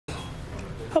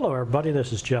Hello everybody,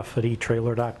 this is Jeff at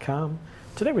etrailer.com.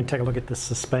 Today we're going to take a look at the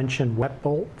suspension wet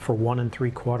bolt for 1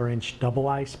 3/4 inch double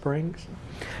eye springs.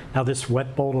 Now this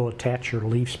wet bolt will attach your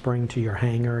leaf spring to your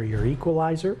hanger or your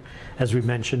equalizer. As we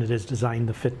mentioned, it is designed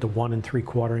to fit the 1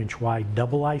 3/4 inch wide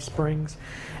double eye springs.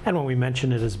 And when we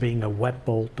mention it as being a wet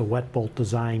bolt, the wet bolt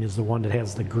design is the one that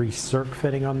has the grease zerk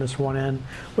fitting on this one end,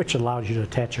 which allows you to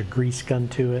attach a grease gun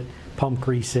to it, pump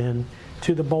grease in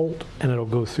to the bolt, and it'll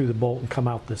go through the bolt and come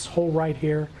out this hole right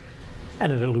here,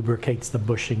 and it lubricates the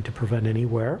bushing to prevent any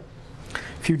wear.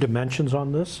 A few dimensions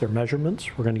on this, or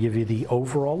measurements. We're going to give you the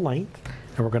overall length,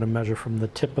 and we're going to measure from the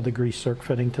tip of the grease zerk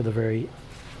fitting to the very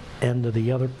end of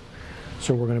the other.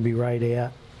 So we're going to be right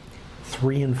at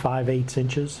 3 5/8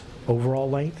 inches overall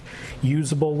length.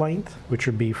 Usable length, which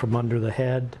would be from under the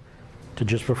head to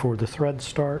just before the threads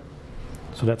start.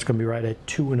 So that's going to be right at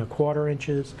 2 1/4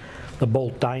 inches. The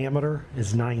bolt diameter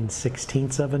is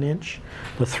 9/16 of an inch.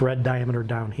 The thread diameter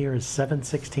down here is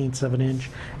 7/16 of an inch,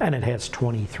 and it has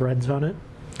 20 threads on it.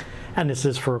 And this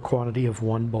is for a quantity of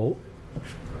 1 bolt.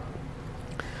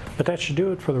 But that should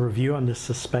do it for the review on this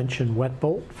suspension wet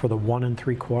bolt for the 1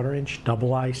 3/4 inch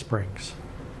double eye springs.